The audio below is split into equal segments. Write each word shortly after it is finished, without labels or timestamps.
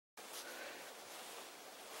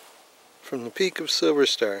from the peak of Silver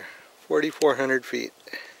Star, 4,400 feet.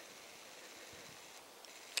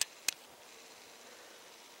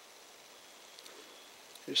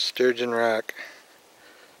 Here's Sturgeon Rock,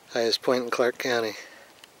 highest point in Clark County.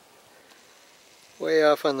 Way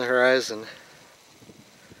off on the horizon,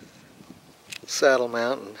 Saddle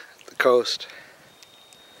Mountain, the coast,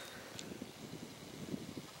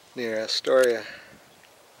 near Astoria.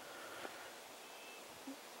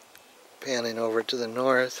 Panning over to the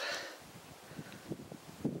north,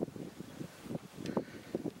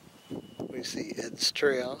 we see Ed's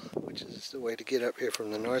Trail, which is the way to get up here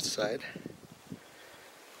from the north side.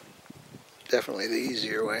 Definitely the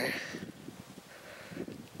easier way.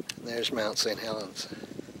 And there's Mount St. Helens.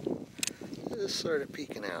 Just sort of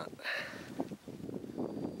peeking out.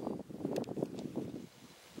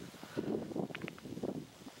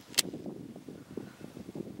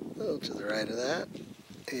 A little to the right of that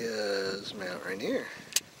is Mount Rainier.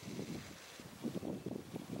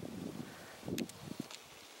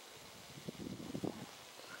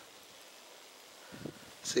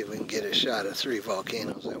 See if we can get a shot of 3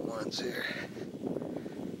 volcanoes at once here.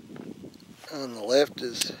 On the left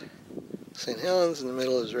is St. Helens, in the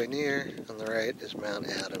middle is Rainier, on the right is Mount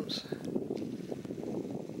Adams.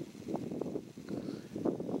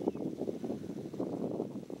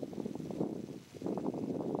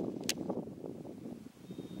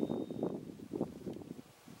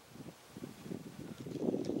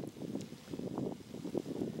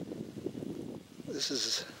 This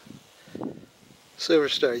is Silver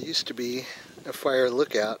Star. Used to be a fire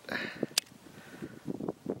lookout.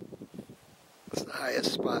 It's the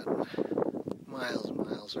highest spot, miles and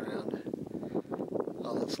miles around.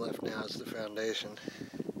 All that's left now is the foundation.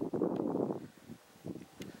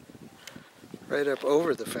 Right up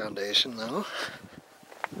over the foundation, though,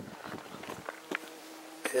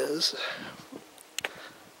 is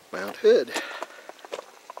Mount Hood.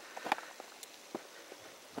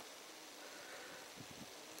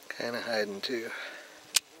 Kind of hiding too.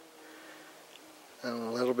 And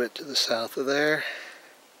a little bit to the south of there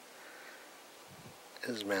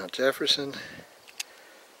is Mount Jefferson,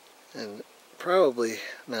 and probably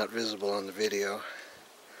not visible on the video,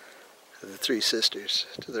 the Three Sisters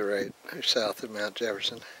to the right or south of Mount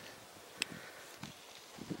Jefferson.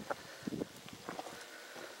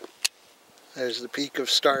 There's the peak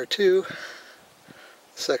of Star 2,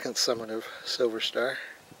 second summit of Silver Star.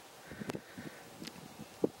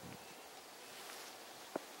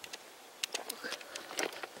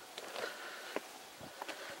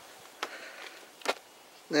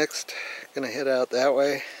 Next, gonna head out that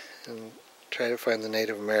way and try to find the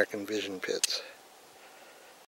Native American vision pits.